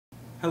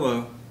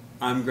Hello,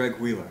 I'm Greg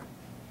Wheeler.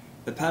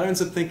 The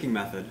Patterns of Thinking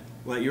method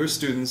let your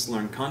students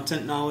learn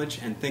content knowledge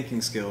and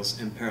thinking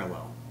skills in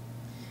parallel.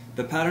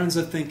 The Patterns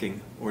of Thinking,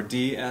 or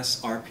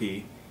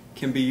DSRP,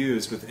 can be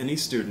used with any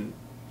student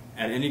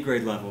at any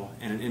grade level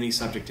and in any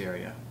subject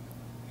area.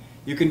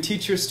 You can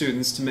teach your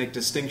students to make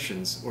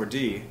distinctions, or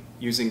D,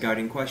 using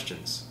guiding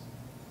questions.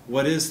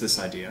 What is this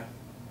idea?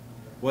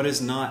 What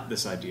is not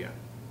this idea?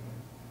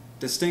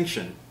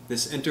 Distinction,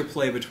 this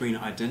interplay between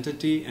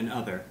identity and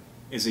other,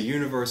 is a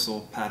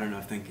universal pattern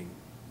of thinking.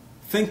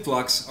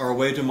 ThinkBlocks are a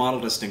way to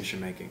model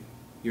distinction making.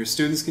 Your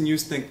students can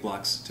use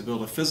ThinkBlocks to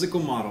build a physical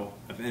model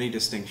of any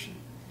distinction.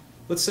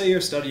 Let's say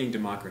you're studying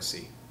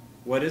democracy.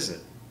 What is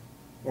it?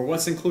 Or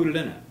what's included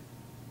in it?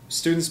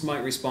 Students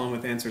might respond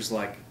with answers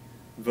like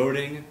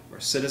voting or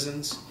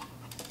citizens.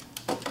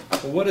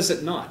 Well, what is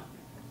it not?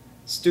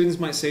 Students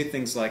might say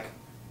things like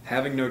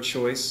having no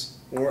choice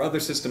or other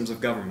systems of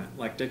government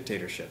like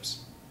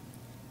dictatorships.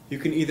 You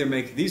can either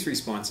make these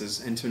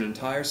responses into an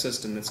entire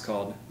system that's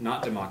called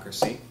not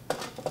democracy,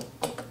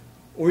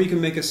 or you can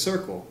make a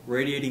circle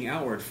radiating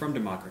outward from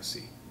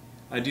democracy.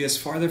 Ideas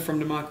farther from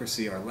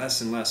democracy are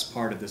less and less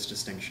part of this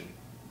distinction.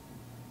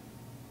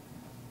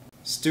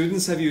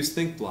 Students have used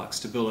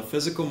ThinkBlocks to build a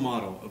physical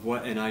model of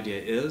what an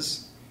idea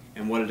is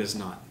and what it is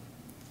not.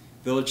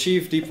 They'll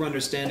achieve deeper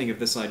understanding of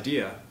this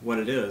idea, what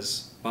it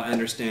is, by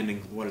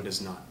understanding what it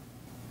is not.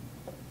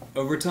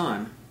 Over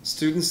time,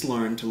 students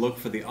learn to look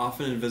for the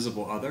often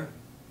invisible other,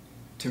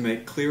 to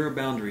make clearer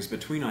boundaries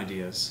between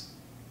ideas,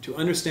 to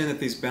understand that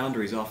these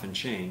boundaries often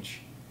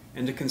change,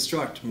 and to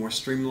construct more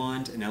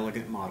streamlined and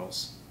elegant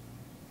models.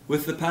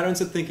 With the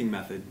Patterns of Thinking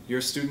method, your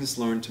students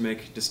learn to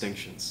make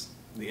distinctions,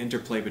 the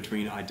interplay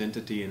between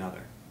identity and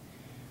other.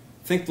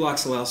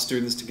 ThinkBlocks allow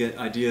students to get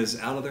ideas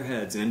out of their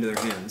heads and into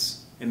their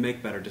hands and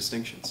make better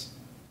distinctions.